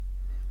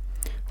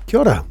Kia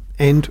ora,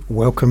 and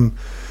welcome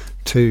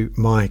to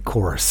my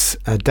chorus,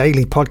 a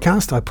daily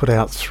podcast I put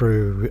out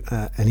through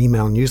an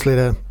email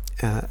newsletter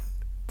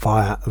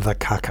via the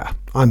Kaka.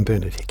 I'm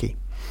Bernard Hickey.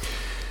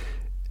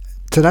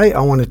 Today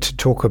I wanted to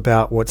talk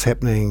about what's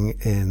happening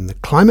in the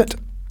climate,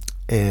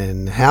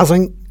 in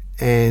housing,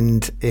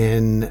 and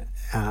in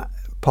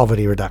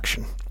poverty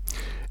reduction.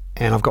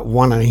 And I've got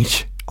one on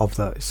each of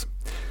those.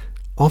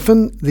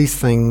 Often these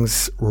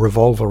things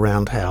revolve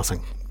around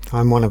housing.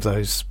 I'm one of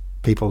those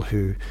people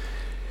who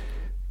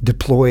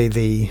deploy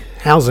the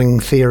housing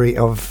theory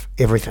of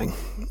everything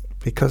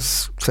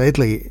because,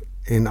 sadly,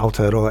 in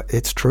Aotearoa,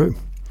 it's true.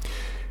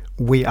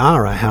 We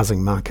are a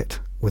housing market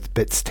with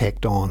bits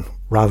tacked on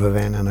rather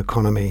than an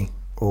economy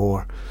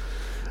or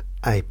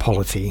a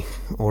polity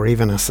or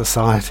even a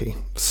society.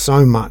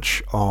 So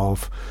much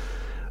of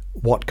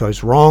what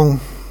goes wrong,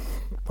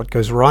 what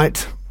goes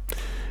right,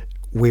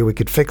 where we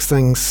could fix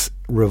things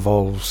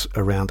revolves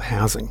around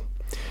housing.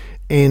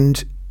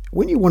 And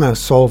when you want to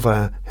solve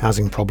a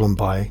housing problem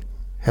by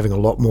having a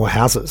lot more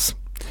houses,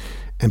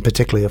 and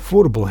particularly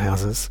affordable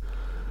houses,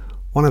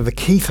 one of the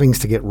key things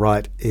to get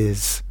right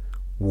is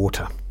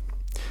water.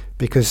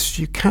 Because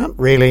you can't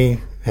really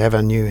have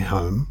a new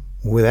home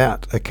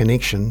without a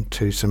connection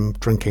to some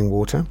drinking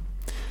water,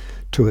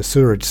 to a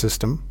sewerage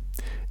system,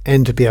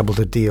 and to be able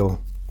to deal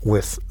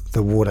with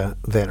the water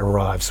that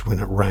arrives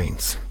when it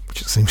rains,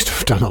 which it seems to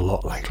have done a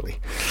lot lately.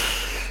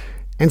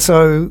 And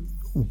so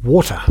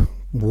water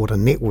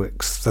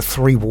networks, the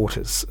three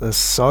waters, are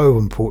so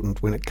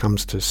important when it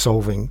comes to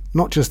solving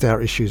not just our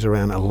issues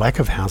around a lack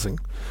of housing,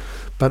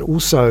 but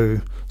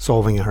also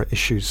solving our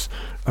issues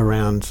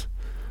around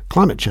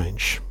climate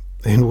change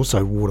and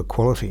also water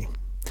quality.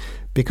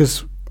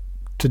 Because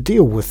to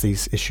deal with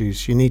these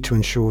issues, you need to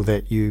ensure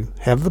that you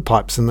have the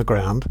pipes in the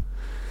ground,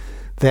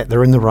 that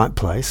they're in the right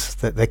place,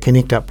 that they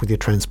connect up with your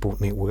transport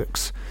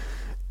networks,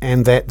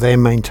 and that they're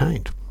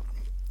maintained.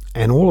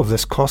 And all of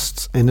this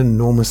costs an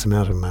enormous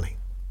amount of money.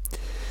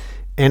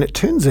 And it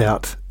turns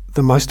out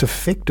the most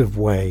effective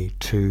way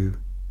to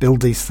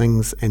build these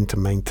things and to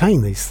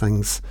maintain these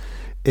things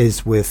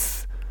is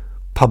with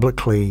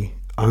publicly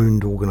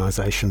owned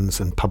organisations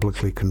and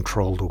publicly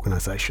controlled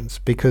organisations.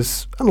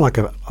 Because unlike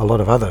a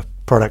lot of other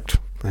product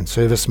and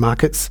service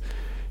markets,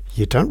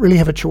 you don't really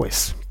have a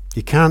choice.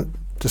 You can't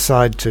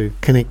decide to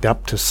connect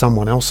up to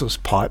someone else's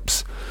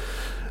pipes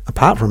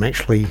apart from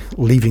actually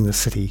leaving the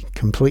city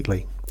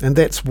completely. And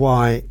that's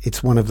why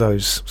it's one of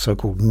those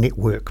so-called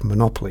network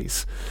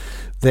monopolies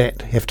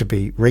that have to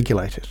be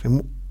regulated.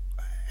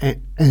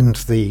 And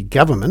the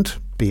government,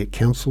 be it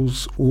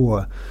councils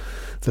or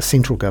the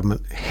central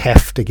government,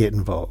 have to get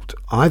involved,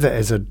 either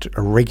as a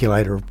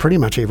regulator of pretty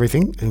much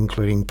everything,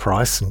 including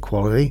price and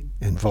quality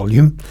and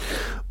volume,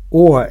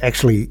 or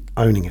actually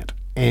owning it.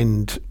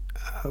 And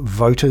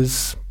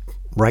voters,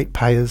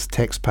 ratepayers,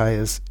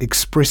 taxpayers,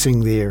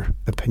 expressing their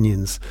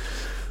opinions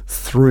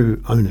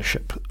through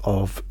ownership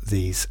of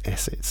these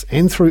assets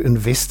and through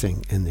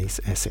investing in these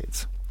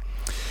assets.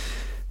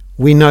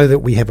 We know that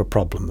we have a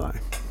problem though.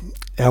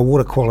 Our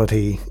water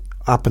quality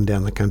up and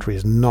down the country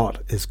is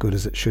not as good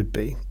as it should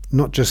be,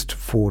 not just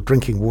for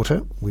drinking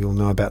water. We all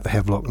know about the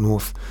Havelock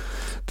North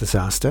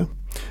disaster,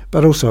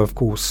 but also, of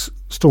course,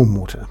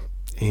 stormwater.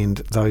 And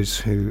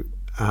those who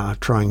are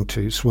trying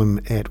to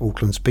swim at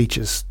Auckland's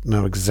beaches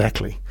know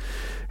exactly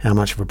how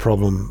much of a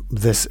problem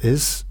this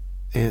is,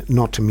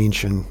 not to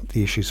mention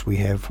the issues we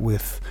have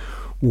with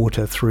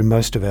water through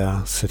most of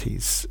our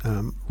cities,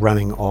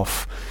 running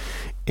off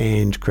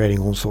and creating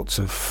all sorts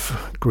of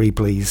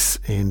greeblies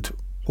and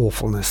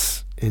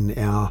awfulness in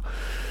our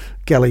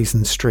gullies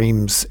and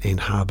streams and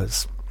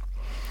harbours.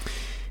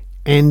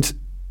 And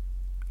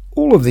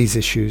all of these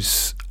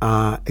issues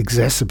are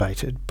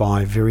exacerbated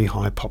by very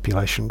high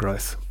population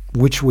growth,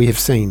 which we have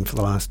seen for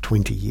the last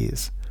 20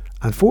 years.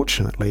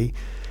 Unfortunately,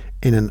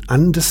 in an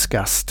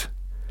undiscussed,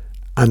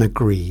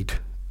 unagreed,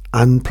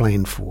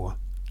 unplanned for,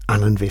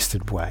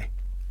 uninvested way.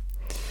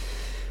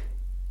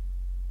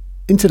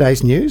 In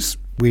today's news,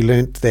 we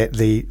learnt that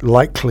the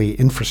likely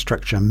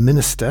infrastructure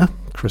minister,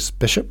 Chris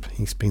Bishop,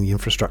 he's been the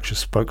infrastructure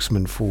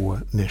spokesman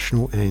for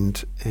National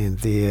and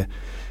their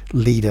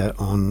leader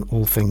on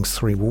all things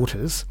Three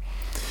Waters,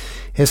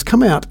 has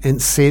come out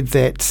and said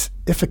that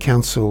if a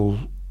council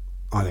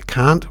either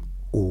can't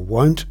or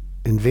won't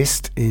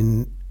invest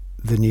in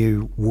the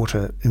new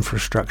water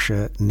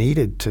infrastructure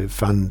needed to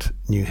fund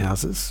new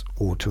houses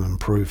or to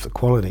improve the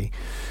quality,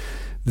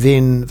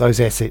 then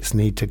those assets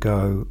need to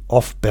go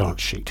off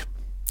balance sheet.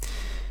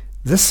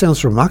 This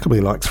sounds remarkably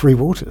like Three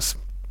Waters.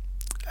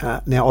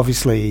 Now,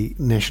 obviously,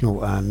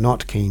 National are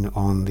not keen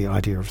on the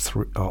idea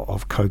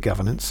of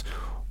co-governance,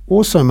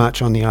 or so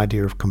much on the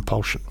idea of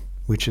compulsion,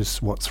 which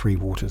is what Three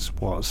Waters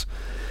was.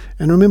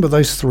 And remember,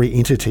 those three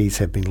entities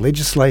have been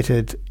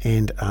legislated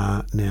and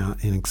are now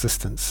in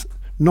existence.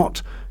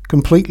 Not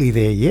completely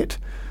there yet,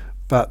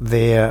 but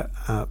they're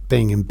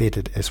being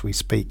embedded as we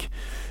speak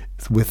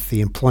with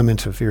the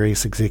employment of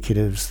various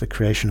executives, the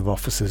creation of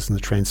offices and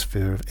the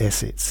transfer of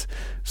assets.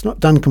 It's not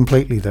done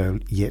completely though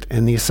yet,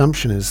 and the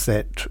assumption is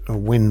that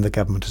when the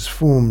government is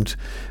formed,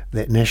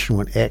 that National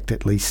would act,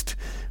 at least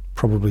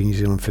probably New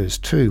Zealand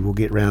First too, will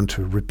get round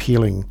to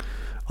repealing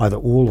either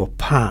all or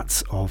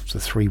parts of the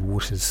Three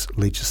Waters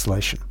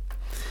legislation.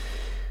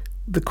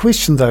 The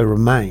question though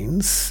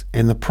remains,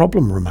 and the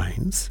problem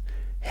remains,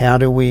 how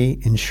do we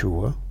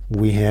ensure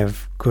we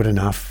have good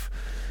enough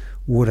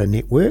water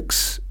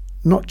networks,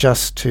 not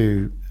just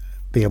to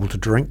be able to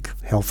drink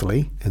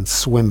healthily and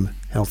swim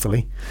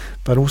healthily,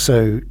 but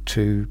also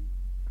to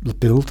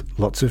build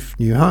lots of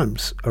new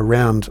homes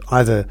around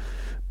either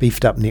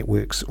beefed up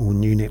networks or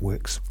new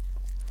networks,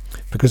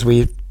 because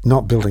we're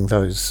not building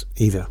those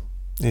either.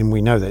 And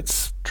we know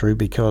that's true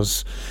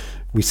because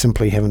we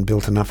simply haven't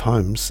built enough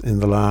homes in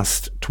the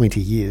last 20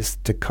 years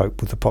to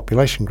cope with the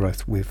population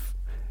growth we've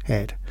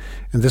had.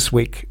 And this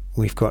week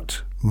we've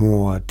got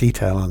more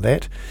detail on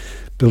that.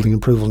 Building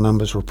approval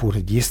numbers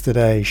reported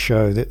yesterday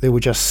show that there were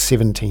just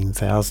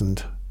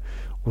 17,000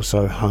 or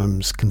so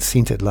homes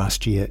consented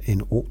last year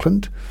in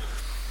Auckland.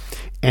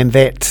 And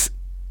that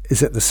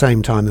is at the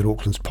same time that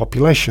Auckland's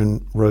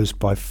population rose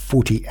by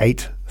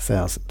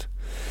 48,000.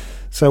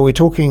 So we're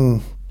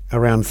talking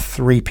around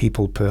 3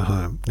 people per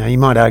home. Now you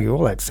might argue,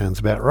 well, that sounds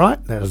about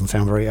right. That doesn't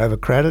sound very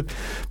overcrowded.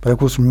 But of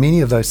course,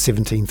 many of those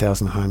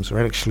 17,000 homes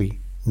are actually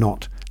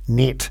not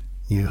net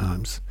new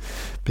homes,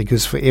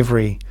 because for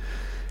every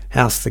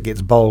house that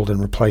gets bowled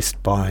and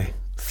replaced by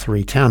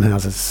 3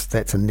 townhouses,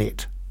 that's a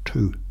net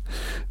 2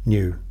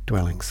 new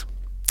dwellings.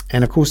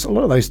 And of course, a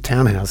lot of those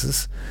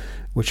townhouses,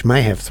 which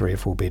may have 3 or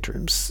 4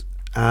 bedrooms,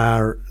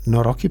 are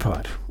not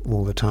occupied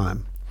all the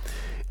time,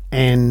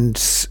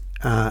 and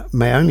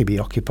may only be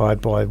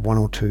occupied by 1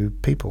 or 2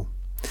 people.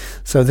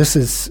 So this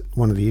is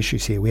one of the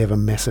issues here. We have a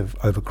massive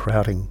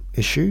overcrowding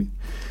issue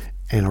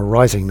and a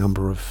rising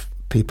number of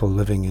people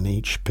living in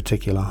each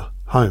particular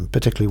home,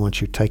 particularly once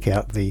you take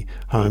out the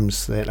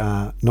homes that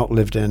are not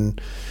lived in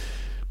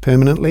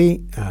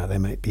permanently. They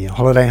may be a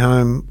holiday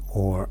home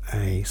or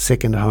a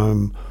second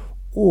home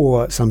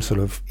or some sort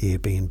of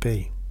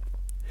Airbnb.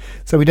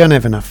 So we don't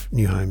have enough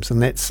new homes,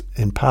 and that's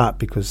in part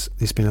because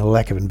there's been a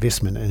lack of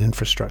investment in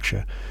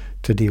infrastructure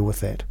to deal with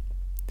that.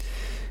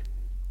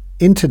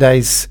 In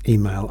today's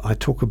email, I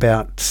talk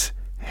about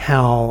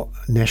how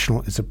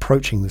National is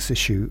approaching this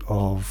issue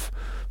of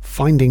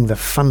finding the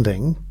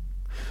funding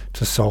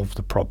to solve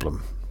the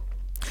problem.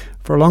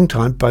 For a long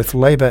time, both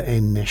Labour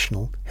and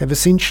National have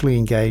essentially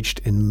engaged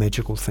in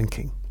magical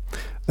thinking.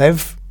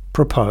 They've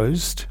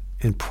proposed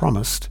and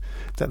promised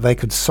that they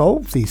could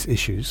solve these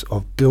issues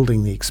of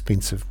building the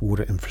expensive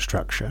water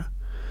infrastructure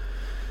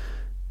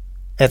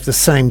at the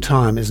same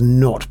time as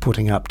not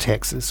putting up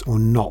taxes or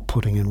not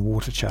putting in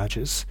water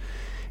charges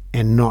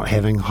and not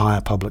having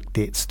higher public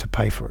debts to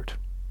pay for it.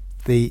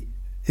 The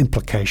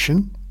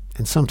implication,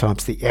 and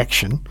sometimes the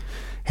action,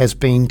 has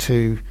been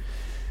to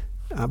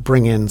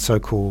bring in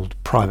so-called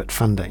private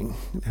funding.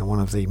 Now, one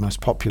of the most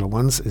popular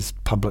ones is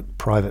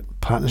public-private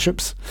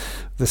partnerships.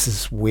 This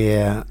is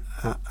where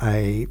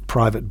a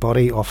private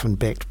body, often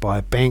backed by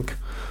a bank,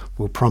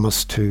 will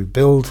promise to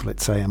build,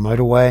 let's say, a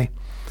motorway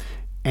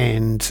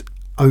and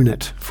own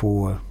it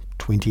for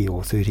 20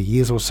 or 30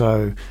 years or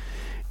so,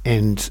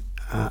 and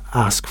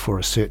ask for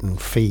a certain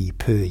fee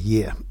per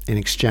year in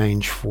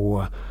exchange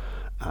for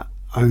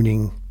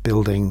owning,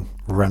 building,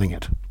 running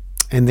it,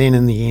 and then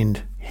in the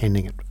end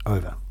handing it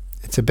over.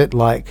 It's a bit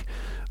like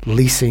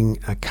leasing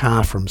a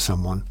car from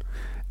someone,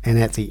 and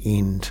at the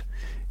end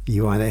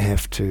you either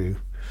have to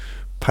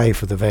pay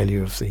for the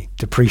value of the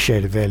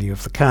depreciated value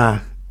of the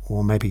car,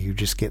 or maybe you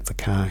just get the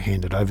car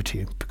handed over to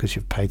you because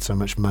you've paid so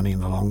much money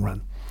in the long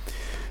run.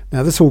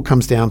 Now, this all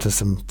comes down to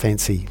some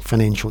fancy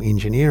financial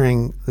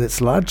engineering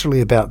that's largely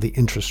about the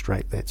interest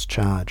rate that's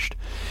charged.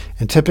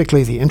 And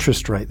typically the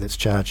interest rate that's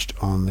charged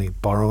on the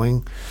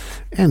borrowing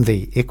and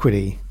the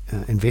equity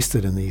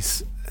invested in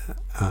these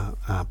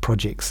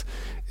projects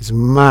is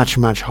much,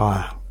 much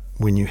higher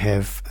when you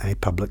have a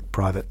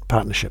public-private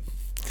partnership.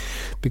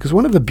 Because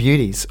one of the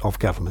beauties of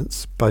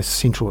governments, both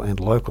central and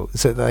local,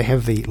 is that they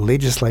have the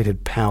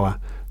legislated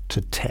power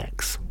to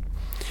tax.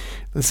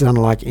 This is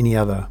unlike any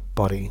other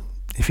body.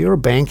 If you're a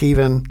bank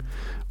even,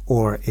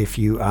 or if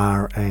you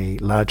are a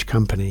large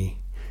company,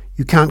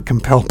 you can't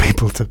compel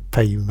people to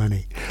pay you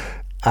money.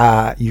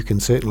 You can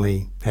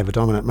certainly have a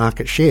dominant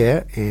market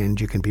share and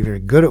you can be very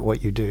good at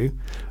what you do,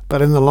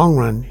 but in the long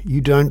run,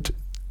 you don't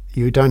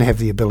have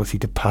the ability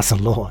to pass a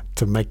law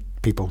to make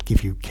people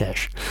give you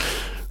cash.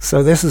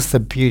 So this is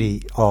the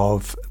beauty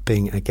of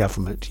being a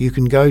government. You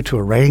can go to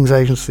a ratings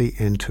agency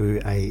and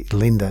to a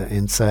lender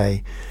and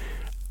say,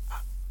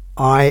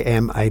 I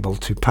am able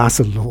to pass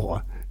a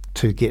law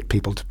to get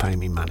people to pay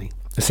me money.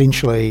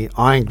 Essentially,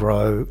 I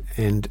grow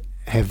and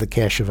have the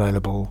cash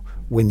available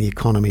when the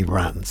economy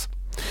runs.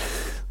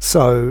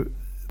 So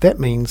that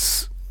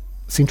means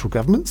central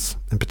governments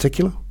in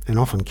particular, and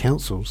often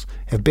councils,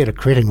 have better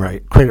credit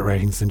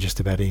ratings than just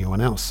about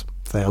anyone else.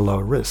 They are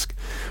lower risk,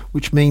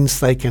 which means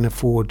they can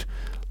afford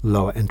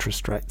lower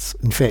interest rates.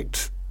 In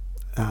fact,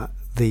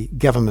 the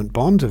government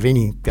bond of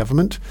any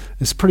government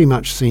is pretty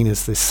much seen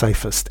as the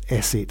safest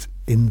asset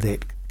in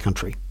that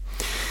country.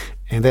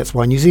 And that's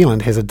why New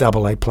Zealand has a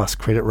AA plus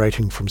credit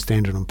rating from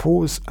Standard &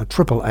 Poor's, a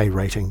AAA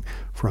rating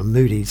from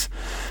Moody's,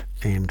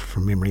 and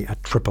from memory, a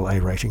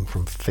AAA rating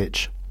from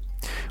Fitch.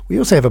 We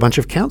also have a bunch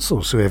of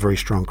councils who have very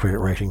strong credit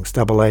ratings.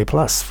 AA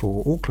plus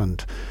for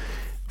Auckland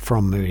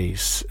from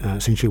Moody's,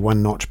 essentially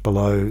one notch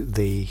below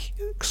the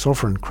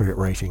sovereign credit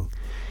rating.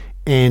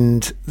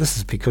 And this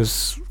is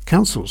because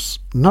councils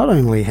not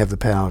only have the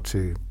power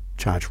to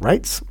charge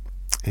rates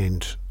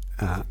and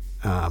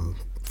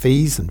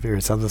fees and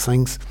various other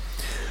things,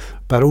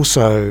 but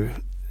also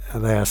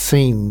they are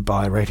seen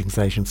by ratings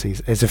agencies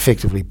as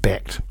effectively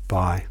backed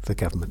by the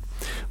government.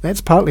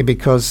 That's partly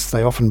because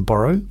they often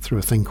borrow through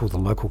a thing called the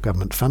Local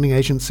Government Funding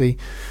Agency,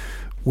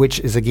 which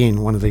is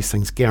again one of these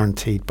things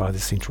guaranteed by the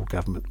central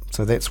government.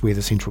 So that's where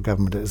the central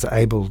government is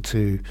able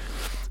to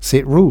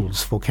set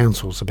rules for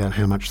councils about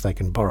how much they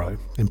can borrow,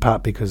 in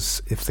part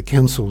because if the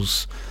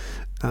councils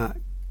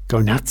go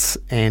nuts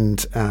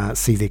and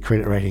see their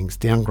credit ratings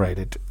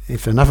downgraded,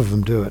 if enough of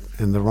them do it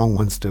and the wrong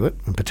ones do it,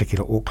 in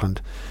particular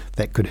Auckland,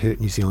 that could hurt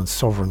New Zealand's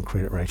sovereign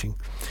credit rating,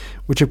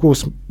 which of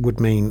course would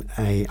mean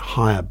a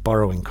higher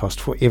borrowing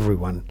cost for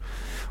everyone,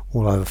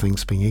 all other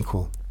things being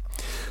equal.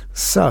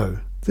 So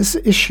this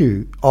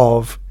issue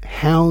of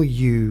how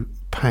you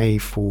pay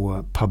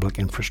for public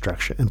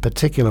infrastructure, in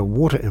particular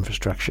water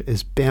infrastructure,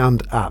 is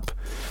bound up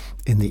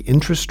in the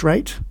interest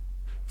rate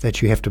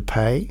that you have to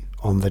pay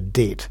on the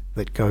debt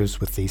that goes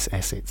with these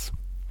assets.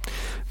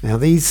 Now,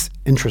 these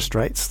interest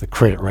rates, the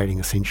credit rating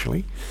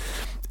essentially,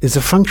 is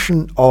a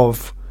function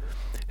of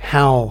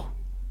how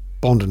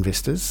bond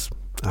investors,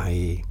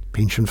 i.e.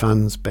 pension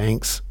funds,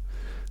 banks,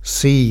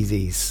 see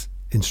these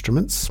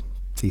instruments,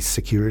 these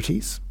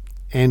securities,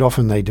 and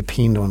often they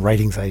depend on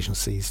ratings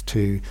agencies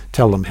to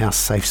tell them how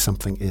safe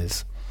something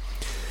is.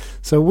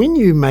 So when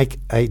you make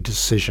a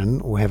decision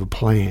or have a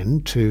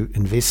plan to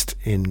invest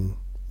in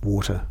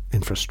water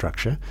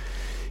infrastructure,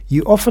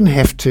 you often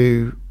have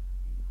to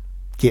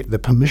get the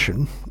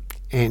permission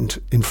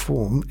and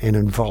inform and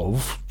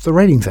involve the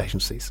ratings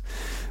agencies.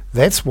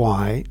 That's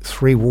why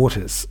Three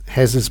Waters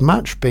has as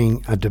much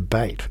been a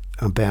debate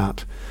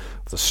about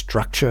the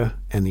structure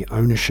and the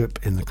ownership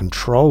and the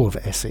control of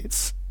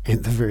assets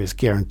and the various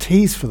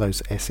guarantees for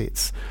those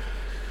assets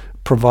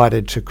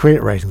provided to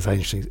credit ratings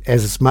agencies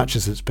as much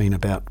as it's been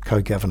about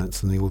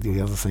co-governance and all the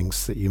other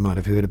things that you might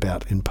have heard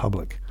about in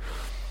public.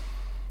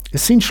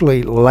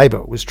 Essentially,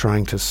 Labour was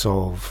trying to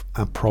solve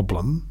a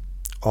problem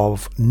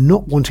of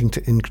not wanting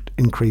to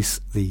increase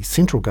the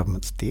central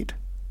government's debt,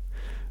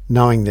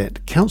 knowing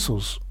that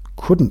councils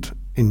couldn't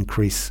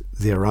increase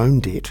their own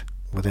debt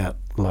without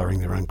lowering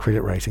their own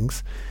credit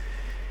ratings.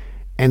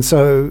 And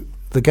so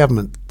the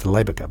government, the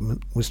Labour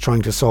government, was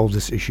trying to solve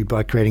this issue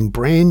by creating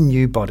brand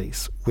new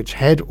bodies which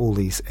had all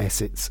these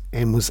assets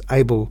and was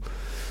able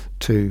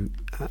to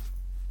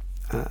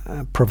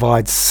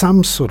provide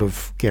some sort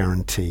of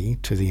guarantee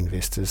to the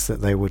investors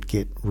that they would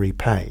get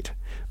repaid,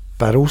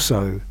 but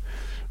also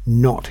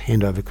not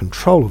hand over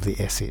control of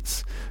the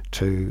assets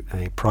to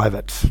a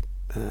private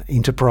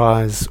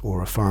enterprise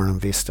or a foreign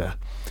investor.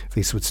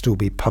 These would still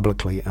be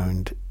publicly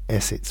owned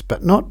assets,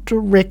 but not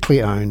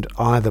directly owned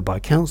either by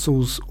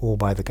councils or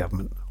by the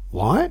government.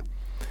 Why?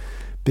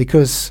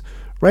 Because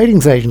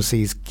ratings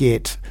agencies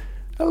get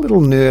a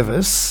little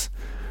nervous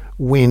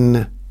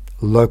when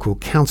local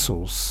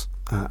councils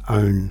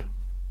own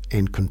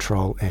and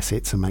control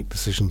assets and make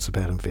decisions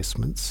about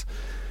investments.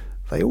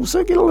 They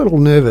also get a little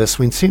nervous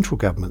when central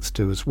governments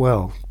do as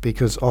well,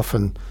 because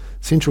often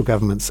central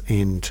governments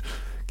and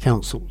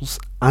councils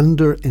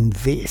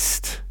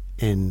underinvest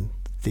in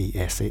the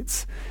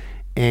assets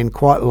and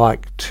quite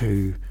like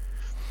to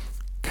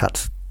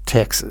cut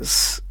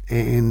taxes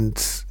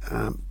and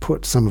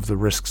put some of the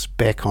risks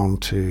back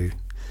onto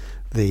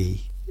the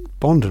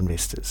bond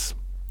investors.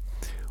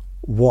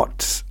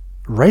 What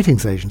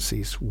ratings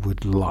agencies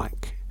would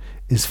like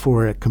is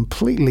for a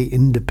completely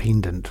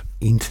independent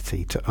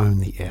entity to own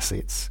the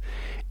assets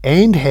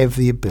and have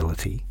the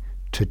ability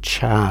to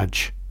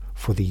charge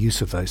for the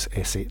use of those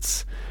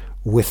assets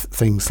with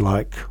things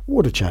like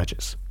water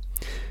charges.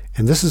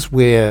 And this is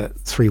where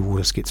Three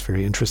Waters gets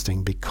very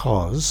interesting,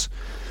 because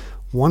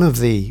one of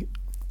the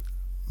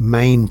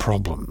main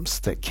problems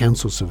that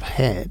councils have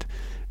had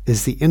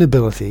is the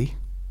inability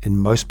in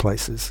most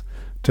places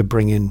to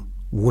bring in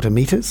water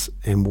meters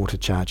and water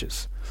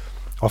charges.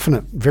 Often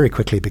it very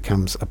quickly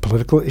becomes a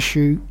political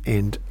issue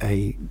and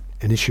an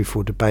issue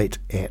for debate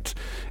at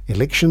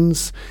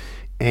elections,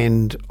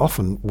 and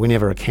often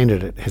whenever a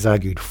candidate has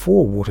argued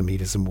for water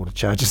meters and water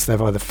charges,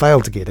 they've either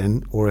failed to get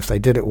in, or if they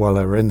did it while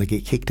they were in, they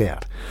get kicked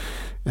out.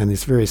 And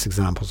there's various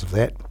examples of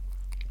that.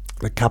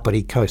 The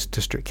Kapiti Coast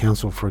District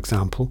Council, for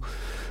example,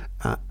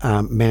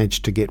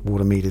 managed to get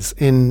water meters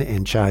in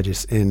and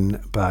charges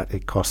in, but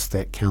it cost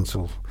that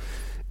council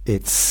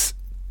it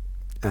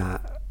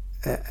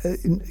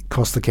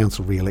cost the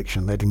council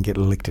re-election. They didn't get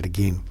elected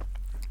again.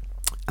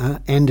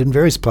 And in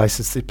various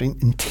places, there's been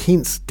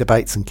intense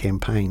debates and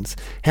campaigns.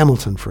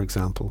 Hamilton, for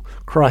example,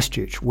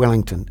 Christchurch,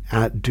 Wellington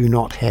do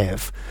not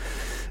have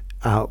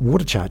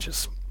water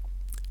charges.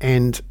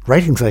 And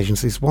ratings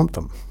agencies want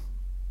them.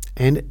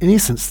 And in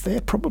essence,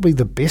 they're probably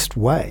the best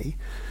way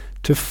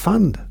to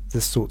fund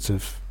these sorts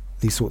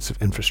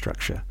of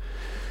infrastructure.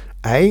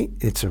 A,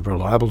 it's a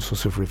reliable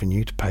source of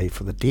revenue to pay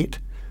for the debt.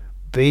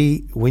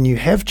 B, when you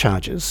have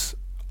charges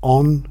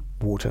on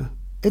water,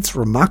 it's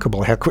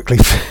remarkable how quickly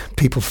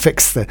people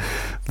fix the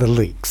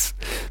leaks,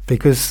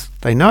 because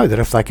they know that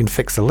if they can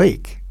fix a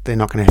leak, they're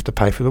not going to have to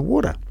pay for the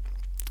water.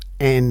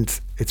 And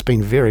it's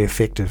been very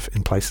effective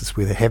in places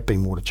where there have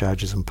been water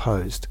charges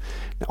imposed.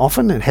 Now,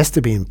 often it has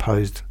to be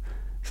imposed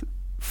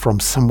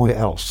from somewhere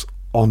else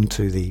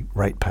onto the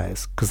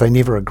ratepayers, because they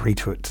never agree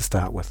to it to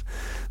start with.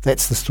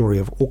 That's the story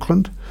of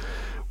Auckland,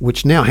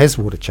 which now has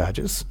water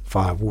charges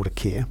via water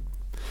care,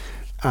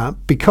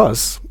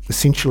 because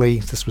essentially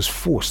this was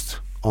forced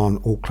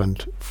on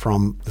Auckland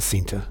from the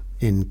centre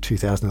in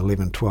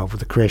 2011-12 with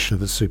the creation of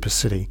the super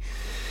city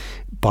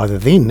by the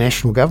then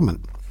national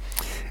government.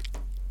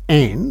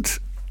 And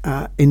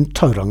in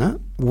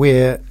Tauranga,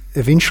 where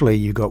eventually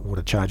you got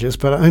water charges,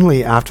 but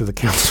only after the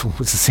council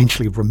was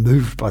essentially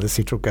removed by the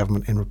central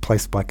government and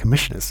replaced by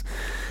commissioners.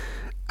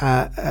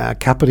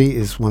 Kapiti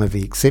is one of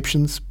the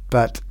exceptions,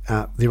 but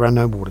there are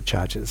no water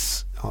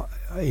charges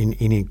in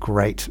any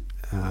great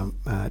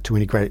to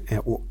any great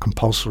or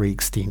compulsory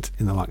extent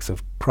in the likes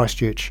of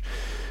Christchurch,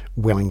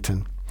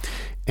 Wellington.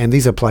 And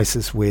these are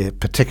places where,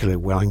 particularly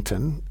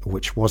Wellington,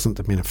 which wasn't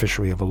the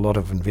beneficiary of a lot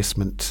of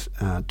investment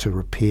to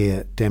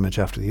repair damage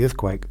after the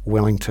earthquake,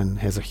 Wellington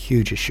has a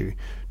huge issue.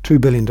 $2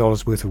 billion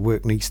worth of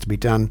work needs to be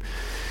done.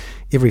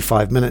 Every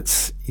 5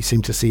 minutes, you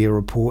seem to see a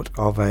report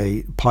of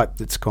a pipe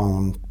that's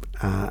gone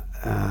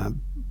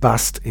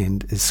bust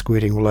and is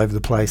squirting all over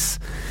the place.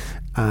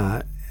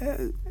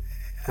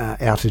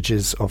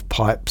 Outages of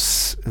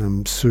pipes,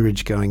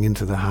 sewage going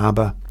into the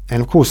harbour.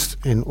 And of course,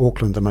 in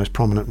Auckland, the most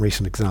prominent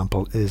recent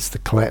example is the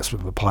collapse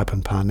of a pipe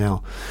in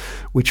Parnell,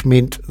 which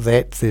meant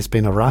that there's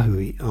been a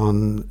rahui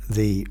on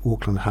the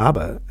Auckland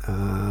harbour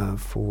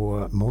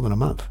for more than a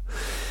month.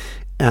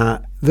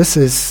 This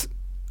is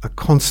a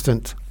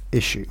constant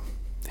issue.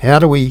 How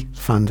do we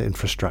fund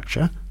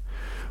infrastructure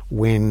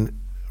when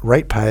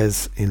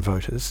ratepayers and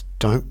voters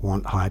don't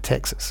want higher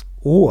taxes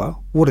or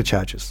water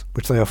charges,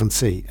 which they often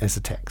see as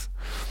a tax?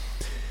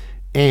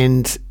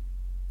 And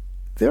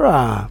there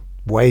are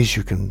ways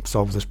you can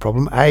solve this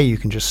problem. A, you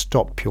can just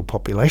stop your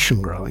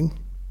population growing,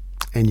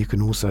 and you can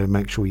also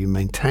make sure you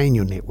maintain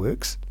your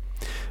networks.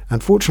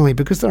 Unfortunately,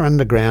 because they're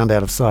underground,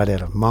 out of sight,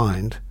 out of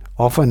mind,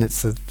 often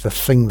it's the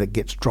thing that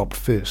gets dropped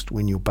first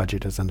when your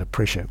budget is under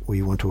pressure or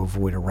you want to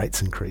avoid a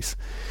rates increase.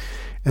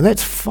 And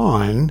that's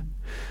fine,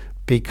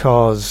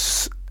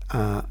 because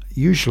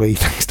usually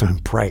things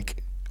don't break,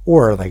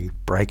 or they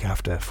break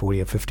after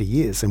 40 or 50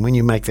 years. And when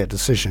you make that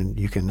decision,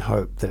 you can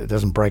hope that it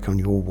doesn't break on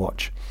your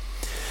watch.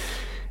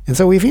 And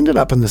so we've ended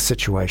up in this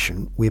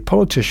situation where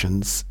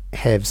politicians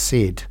have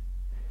said,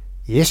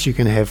 yes, you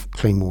can have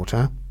clean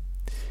water.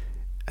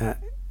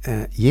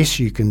 Yes,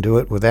 you can do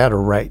it without a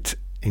rate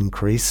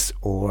increase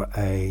or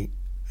a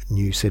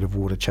new set of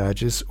water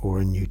charges or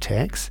a new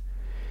tax.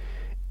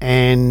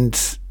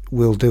 And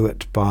we'll do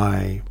it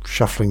by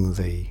shuffling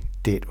the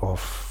debt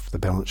off the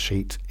balance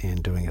sheet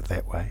and doing it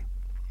that way.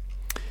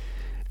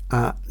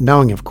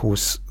 Knowing, of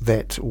course,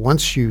 that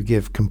once you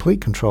give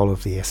complete control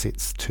of the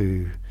assets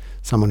to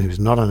someone who's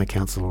not on a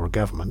council or a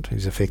government,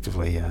 who's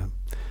effectively a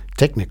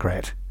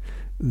technocrat,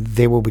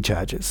 there will be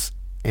charges.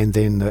 And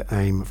then the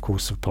aim, of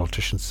course, of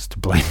politicians is to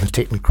blame the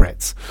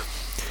technocrats.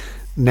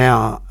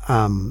 Now,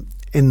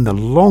 in the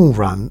long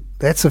run,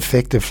 that's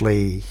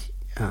effectively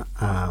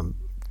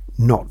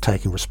not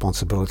taking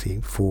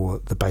responsibility for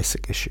the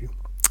basic issue.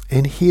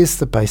 And here's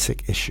the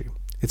basic issue.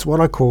 It's what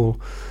I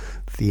call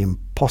the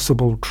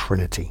impossible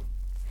trinity.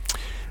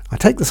 I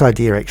take this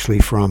idea actually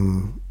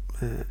from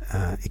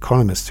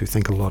economists who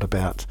think a lot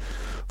about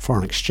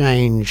foreign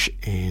exchange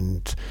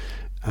and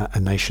a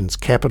nation's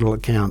capital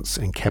accounts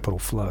and capital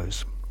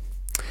flows.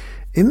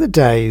 In the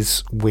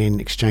days when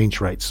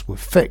exchange rates were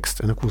fixed,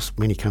 and of course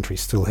many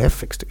countries still have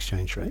fixed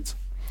exchange rates,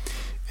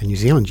 and New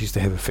Zealand used to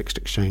have a fixed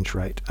exchange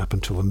rate up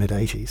until the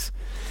mid-80s,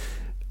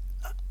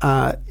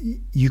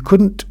 you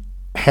couldn't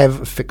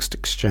have a fixed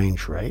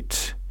exchange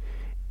rate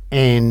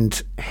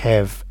and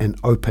have an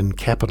open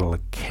capital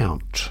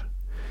account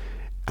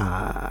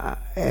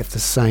at the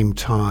same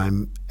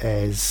time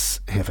as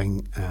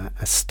having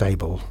a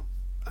stable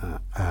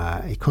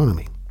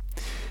economy.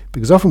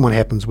 Because often what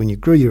happens when you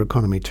grow your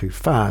economy too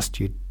fast,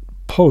 you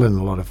pull in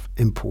a lot of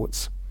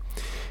imports.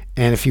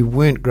 And if you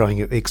weren't growing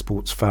your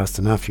exports fast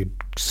enough, you'd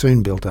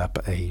soon build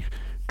up a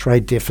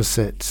trade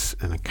deficit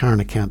and a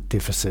current account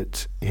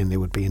deficit, and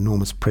there would be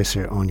enormous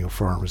pressure on your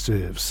foreign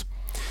reserves.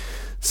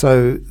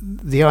 So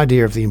the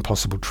idea of the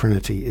impossible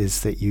trinity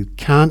is that you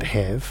can't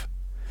have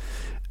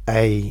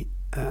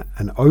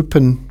an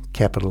open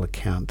capital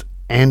account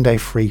and a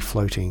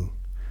free-floating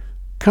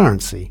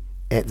currency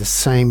at the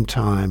same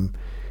time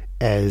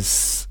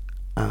as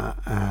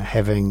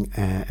having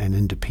an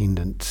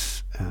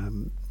independent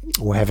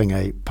or having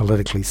a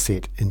politically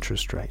set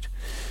interest rate.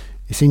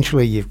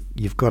 Essentially,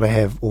 you've got to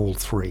have all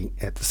three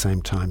at the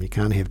same time. You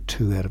can't have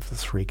two out of the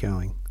three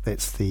going.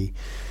 That's the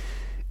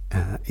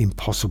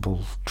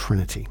impossible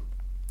trinity.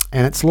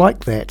 And it's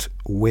like that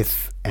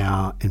with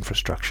our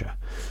infrastructure.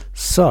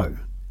 So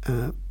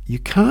you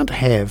can't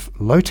have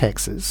low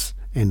taxes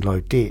and low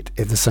debt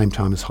at the same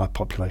time as high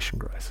population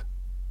growth.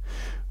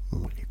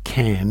 Well, you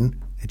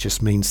can. It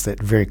just means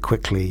that very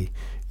quickly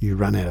you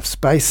run out of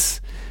space.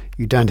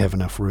 You don't have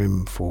enough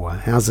room for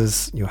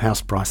houses. Your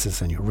house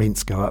prices and your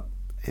rents go up.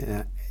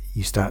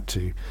 You start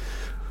to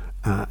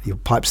your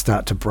pipes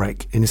start to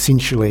break, and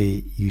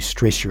essentially you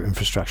stress your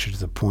infrastructure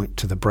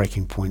to the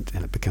breaking point,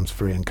 and it becomes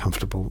very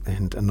uncomfortable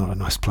and not a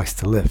nice place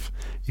to live.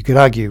 You could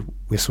argue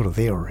we're sort of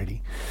there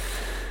already,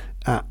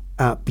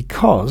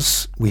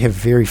 because we have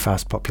very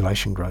fast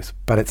population growth,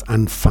 but it's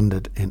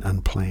unfunded and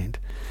unplanned.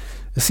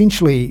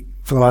 Essentially,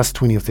 for the last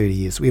 20 or 30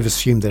 years, we've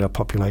assumed that our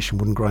population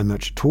wouldn't grow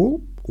much at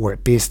all, or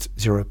at best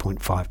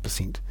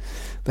 0.5%.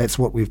 That's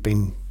what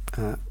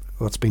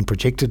what's been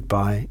projected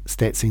by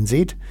Stats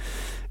NZ,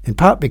 in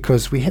part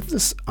because we have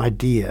this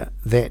idea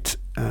that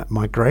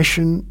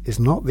migration is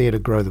not there to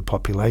grow the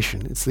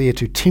population, it's there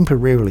to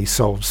temporarily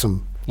solve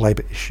some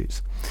labour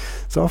issues.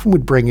 So often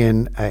we'd bring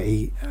in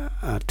a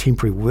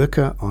temporary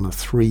worker on a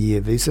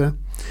 3-year visa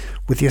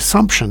with the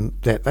assumption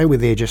that they were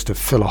there just to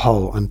fill a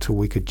hole until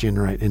we could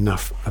generate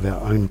enough of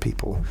our own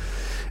people.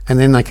 And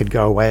then they could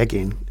go away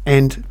again.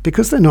 And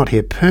because they're not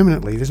here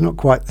permanently, there's not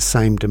quite the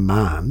same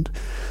demand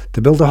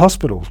to build a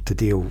hospital to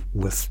deal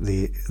with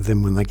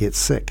them when they get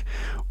sick,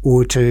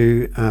 or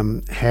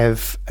to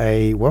have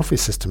a welfare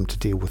system to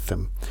deal with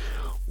them,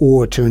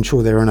 or to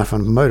ensure there are enough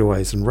on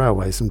motorways and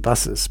railways and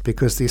buses,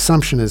 because the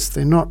assumption is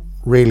they're not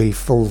really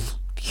full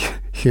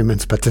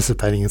humans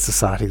participating in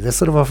society. They're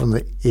sort of off on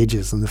the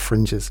edges and the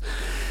fringes,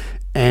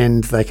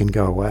 and they can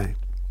go away.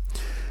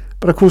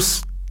 But of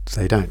course,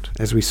 they don't.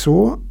 As we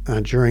saw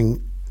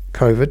during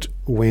COVID,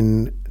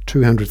 when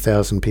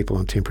 200,000 people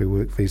on temporary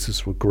work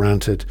visas were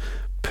granted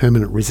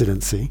permanent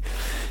residency,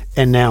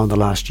 and now in the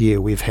last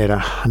year we've had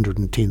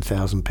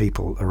 110,000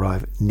 people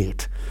arrive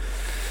net,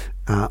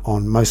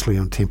 mostly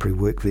on temporary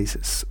work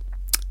visas,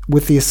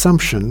 with the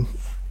assumption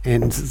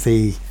and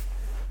the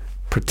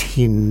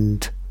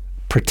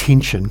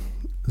pretension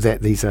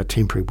that these are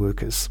temporary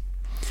workers.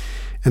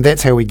 And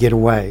that's how we get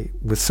away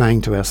with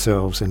saying to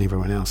ourselves and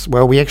everyone else,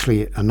 well, we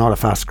actually are not a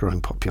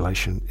fast-growing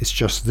population. It's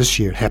just this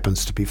year it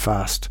happens to be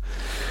fast.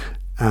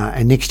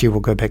 And next year we'll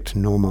go back to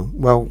normal.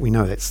 Well, we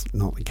know that's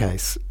not the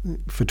case.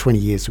 For 20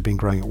 years we've been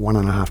growing at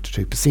 1.5%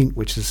 to 2%,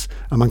 which is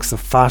amongst the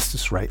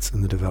fastest rates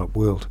in the developed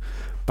world.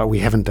 But we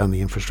haven't done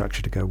the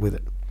infrastructure to go with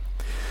it.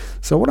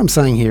 So what I'm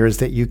saying here is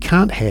that you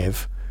can't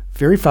have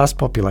very fast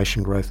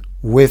population growth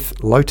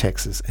with low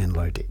taxes and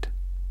low debt.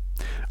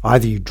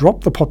 Either you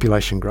drop the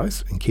population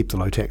growth and keep the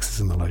low taxes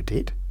and the low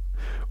debt,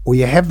 or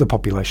you have the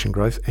population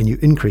growth and you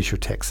increase your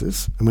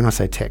taxes. And when I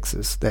say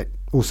taxes, that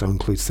also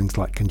includes things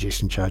like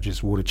congestion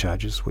charges, water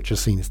charges, which are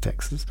seen as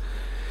taxes,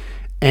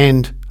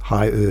 and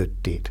higher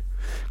debt.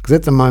 Because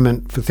at the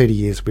moment, for 30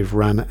 years, we've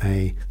run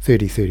a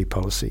 30-30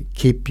 policy.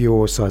 Keep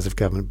your size of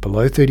government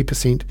below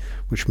 30%,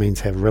 which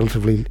means have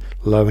relatively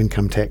low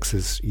income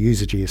taxes,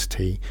 use a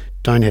GST,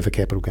 don't have a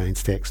capital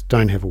gains tax,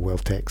 don't have a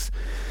wealth tax,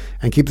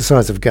 and keep the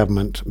size of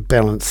government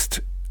balanced,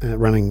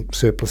 running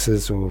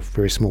surpluses or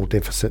very small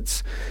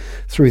deficits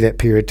through that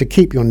period to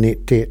keep your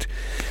net debt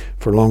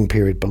for a long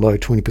period below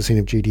 20%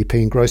 of GDP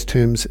in gross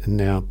terms, and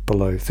now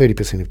below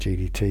 30% of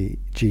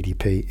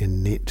GDP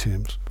in net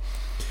terms.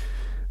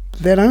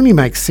 That only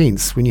makes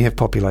sense when you have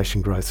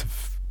population growth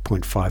of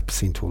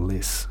 0.5% or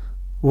less.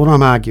 What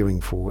I'm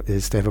arguing for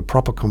is to have a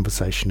proper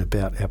conversation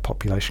about our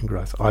population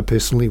growth. I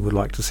personally would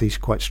like to see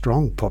quite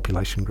strong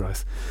population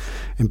growth,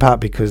 in part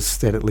because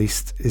that at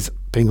least is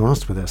being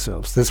honest with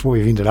ourselves. That's what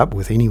we've ended up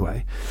with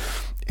anyway.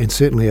 And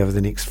certainly over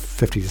the next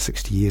 50 to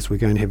 60 years, we're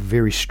going to have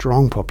very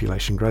strong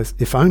population growth,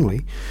 if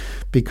only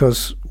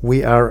because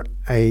we are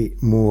a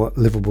more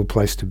livable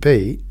place to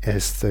be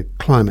as the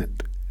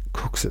climate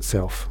cooks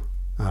itself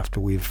after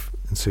we've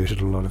inserted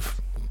a lot of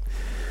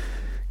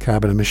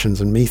carbon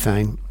emissions and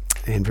methane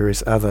and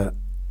various other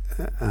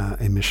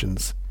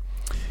emissions.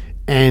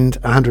 And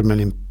 100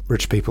 million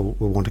rich people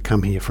will want to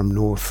come here from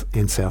North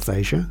and South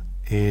Asia,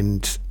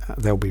 and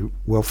they'll be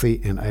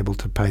wealthy and able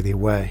to pay their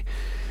way.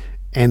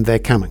 And they're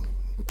coming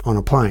on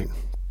a plane,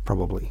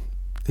 probably.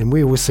 And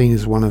we were seen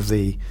as one of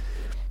the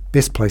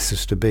best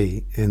places to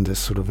be in this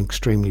sort of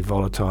extremely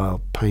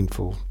volatile,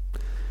 painful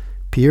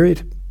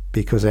period,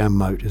 because our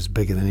moat is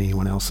bigger than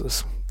anyone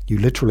else's. You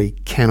literally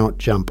cannot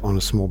jump on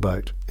a small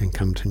boat and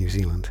come to New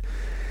Zealand,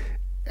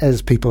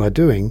 as people are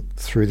doing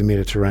through the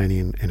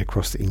Mediterranean and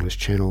across the English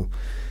Channel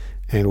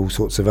and all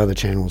sorts of other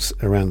channels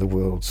around the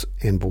world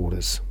and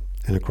borders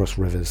and across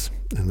rivers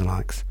and the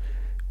likes.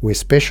 We're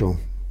special.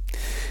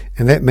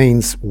 And that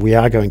means we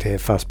are going to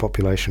have fast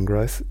population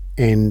growth.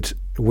 And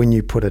when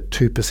you put a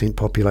 2%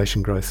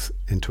 population growth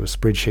into a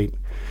spreadsheet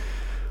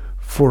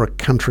for a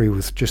country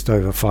with just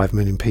over 5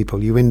 million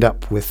people, you end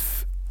up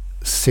with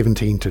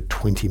 17 to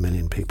 20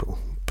 million people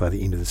by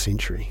the end of the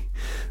century.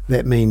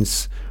 That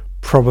means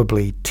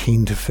probably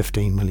 10 to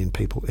 15 million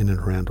people in and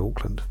around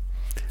Auckland.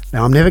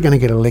 Now, I'm never going to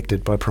get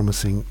elected by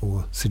promising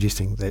or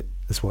suggesting that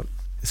is what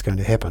is going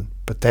to happen,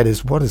 but that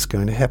is what is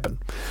going to happen.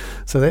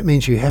 So that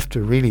means you have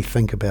to really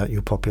think about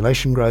your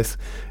population growth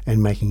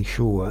and making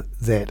sure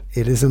that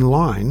it is in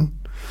line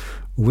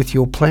with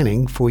your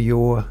planning for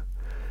your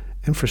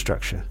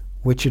infrastructure,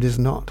 which it is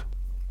not.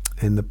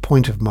 And the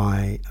point of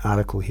my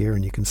article here,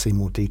 and you can see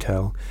more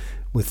detail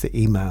with the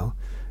email,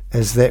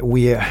 is that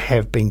we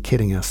have been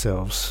kidding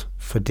ourselves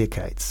for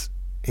decades.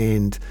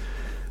 And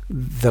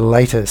the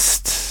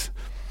latest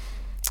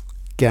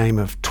game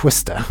of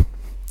Twister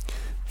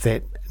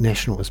that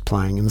National is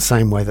playing, in the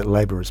same way that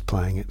Labour is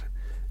playing it,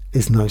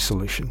 is no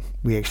solution.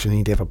 We actually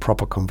need to have a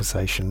proper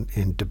conversation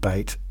and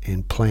debate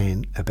and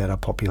plan about our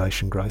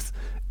population growth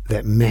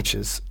that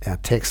matches our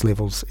tax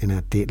levels and our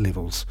debt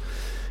levels.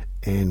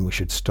 And we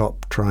should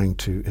stop trying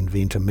to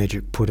invent a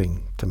magic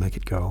pudding to make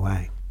it go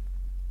away.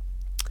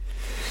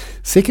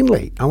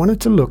 Secondly, I wanted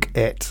to look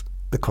at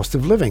the cost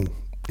of living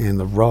and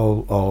the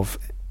role of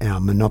our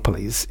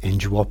monopolies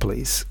and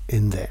duopolies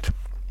in that.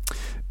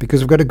 Because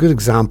we've got a good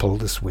example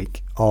this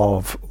week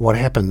of what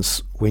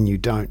happens when you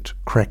don't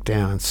crack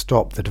down and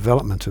stop the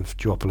development of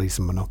duopolies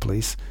and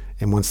monopolies,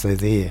 and once they're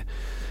there,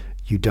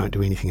 you don't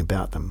do anything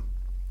about them.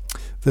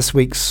 This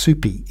week,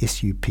 Supie,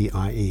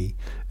 S-U-P-I-E,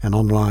 an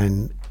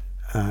online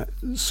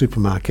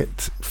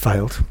supermarket,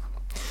 failed.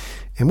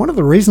 And one of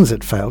the reasons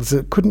it failed is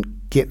it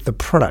couldn't get the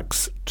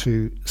products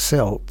to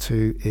sell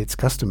to its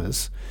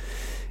customers,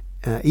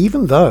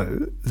 even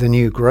though the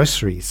new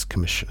Groceries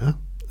Commissioner,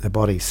 a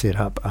body set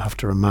up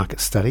after a market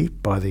study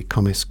by the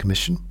Commerce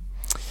Commission,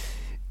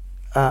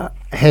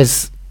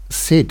 has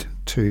said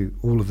to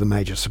all of the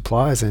major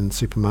suppliers and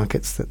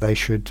supermarkets that they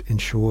should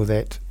ensure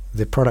that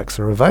their products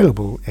are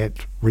available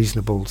at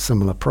reasonable,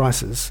 similar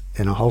prices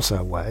in a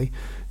wholesale way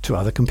to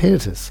other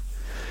competitors.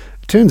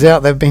 It turns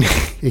out they've been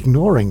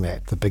ignoring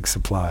that, the big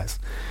suppliers.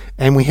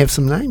 And we have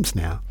some names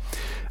now.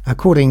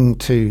 According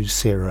to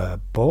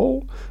Sarah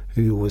Ball,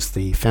 who was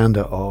the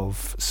founder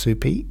of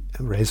Supie,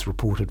 as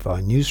reported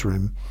by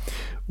Newsroom,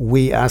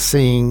 we are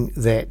seeing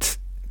that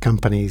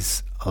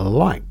companies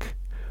like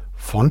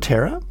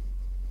Fonterra,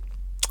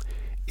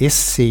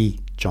 SC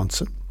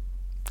Johnson,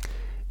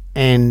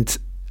 and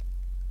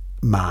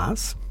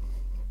Mars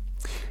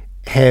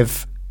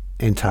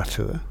and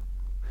Tatua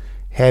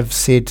have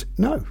said,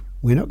 no,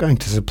 we're not going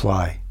to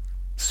supply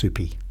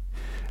Supie.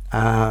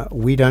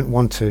 We don't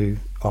want to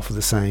offer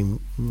the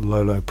same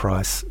low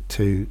price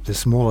to the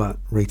smaller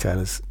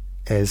retailers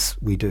as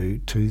we do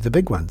to the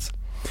big ones.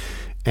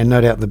 And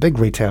no doubt the big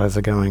retailers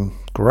are going,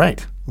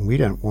 great, we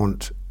don't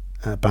want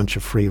a bunch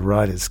of free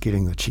riders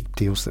getting the cheap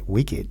deals that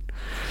we get.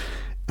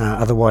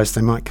 Otherwise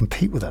they might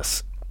compete with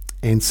us.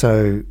 And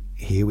so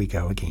here we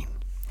go again.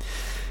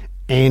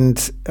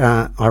 And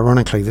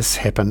ironically, this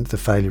happened, the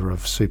failure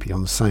of Supie,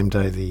 on the same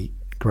day the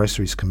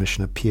Groceries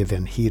Commissioner, Pierre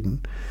Van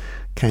Heerden,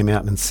 came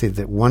out and said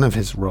that one of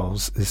his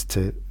roles is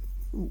to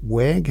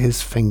wag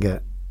his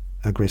finger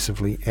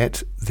aggressively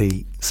at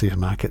the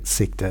supermarket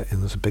sector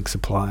and those big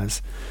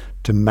suppliers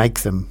to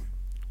make them,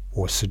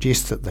 or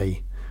suggest that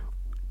they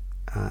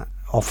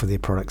offer their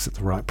products at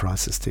the right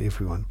prices to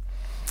everyone.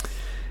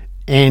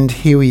 And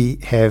here we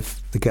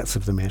have the guts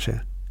of the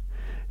matter.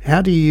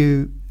 How do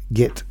you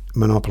get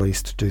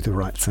monopolies to do the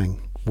right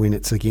thing when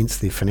it's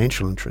against their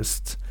financial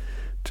interests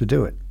to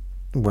do it?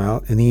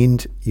 Well, in the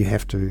end, you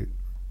have to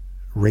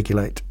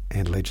regulate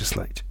and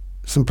legislate.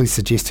 Simply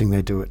suggesting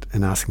they do it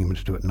and asking them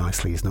to do it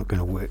nicely is not going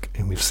to work,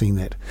 and we've seen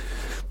that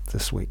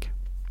this week.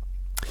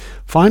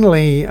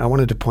 Finally, I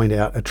wanted to point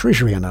out a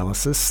Treasury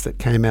analysis that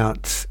came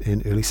out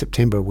in early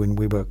September when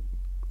we were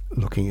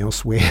looking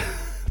elsewhere,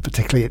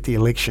 particularly at the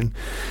election,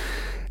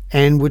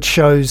 and which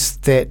shows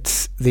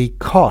that the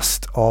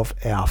cost of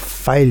our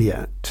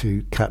failure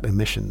to cut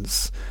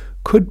emissions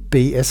could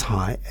be as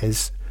high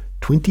as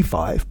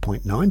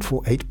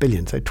 $25.948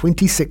 billion, so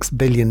 $26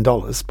 billion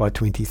by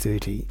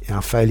 2030, our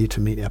failure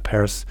to meet our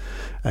Paris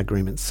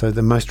agreements. So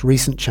the most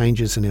recent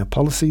changes in our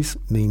policies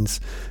means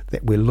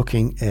that we're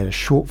looking at a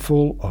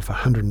shortfall of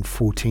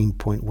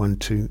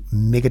 114.12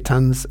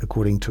 megatons,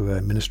 according to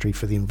a Ministry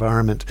for the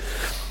Environment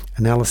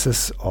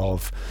analysis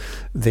of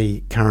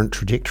the current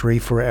trajectory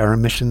for our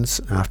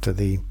emissions after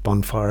the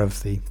bonfire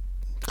of the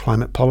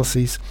climate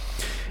policies.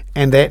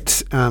 And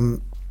that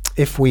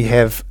if we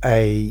have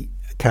a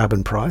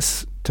carbon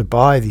price to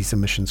buy these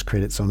emissions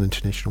credits on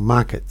international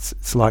markets,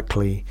 it's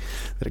likely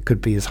that it could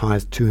be as high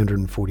as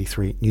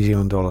 243 New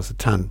Zealand dollars a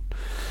tonne.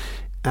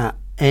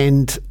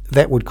 And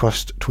that would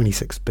cost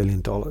 $26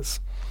 billion.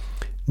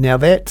 Now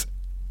that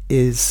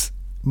is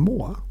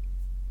more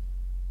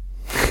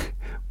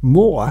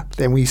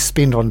than we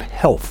spend on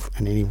health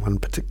in any one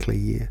particular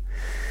year.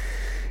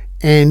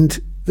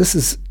 And this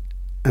is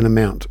an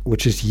amount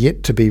which is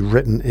yet to be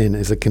written in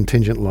as a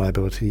contingent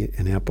liability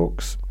in our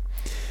books.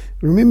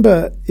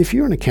 Remember, if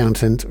you're an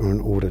accountant or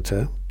an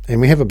auditor and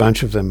we have a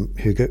bunch of them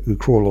who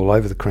crawl all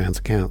over the Crown's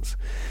accounts,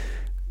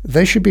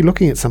 they should be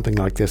looking at something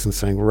like this and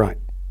saying, right,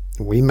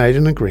 we made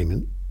an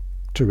agreement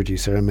to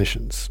reduce our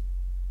emissions.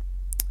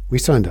 We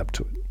signed up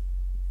to it.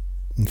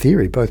 In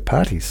theory, both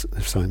parties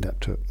have signed up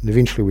to it. And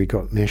eventually we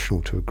got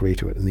National to agree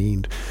to it in the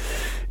end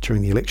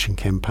during the election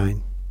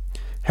campaign.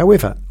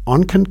 However,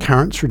 on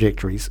concurrent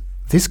trajectories,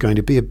 there's going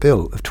to be a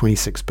bill of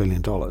 $26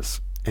 billion.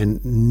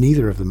 And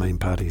neither of the main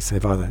parties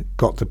have either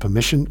got the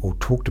permission or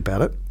talked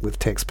about it with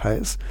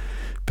taxpayers,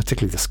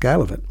 particularly the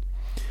scale of it.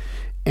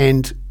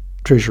 And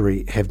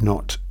Treasury have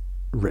not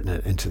written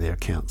it into their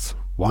accounts.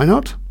 Why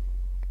not?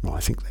 Well, I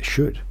think they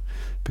should.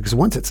 Because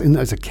once it's in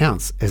those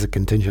accounts as a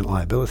contingent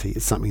liability,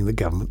 it's something the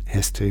government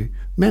has to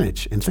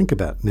manage and think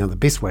about. Now, the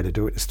best way to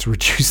do it is to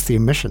reduce the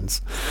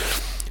emissions.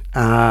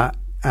 Or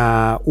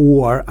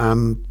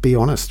be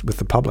honest with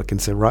the public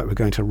and say, right, we're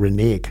going to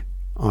renege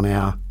on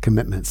our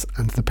commitments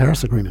under the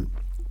Paris Agreement.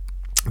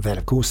 That,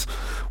 of course,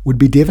 would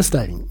be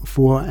devastating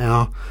for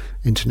our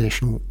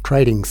international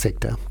trading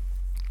sector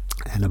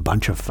and a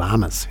bunch of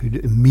farmers who'd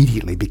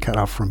immediately be cut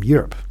off from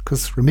Europe.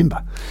 Because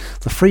remember,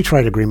 the free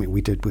trade agreement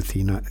we did with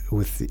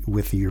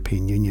the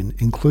European Union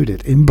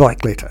included in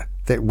black letter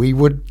that we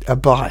would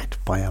abide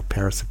by our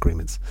Paris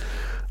agreements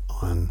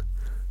on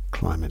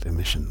climate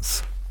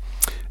emissions.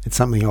 It's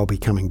something I'll be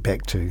coming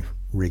back to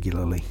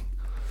regularly.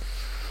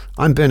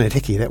 I'm Bernard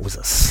Hickey. That was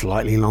a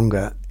slightly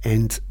longer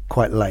and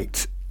quite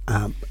late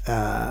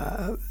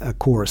a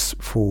chorus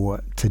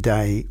for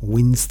today,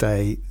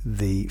 Wednesday,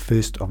 the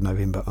 1st of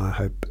November. I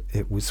hope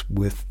it was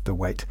worth the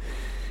wait.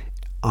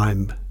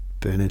 I'm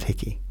Bernard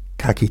Hickey.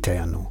 Ka kite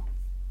anō.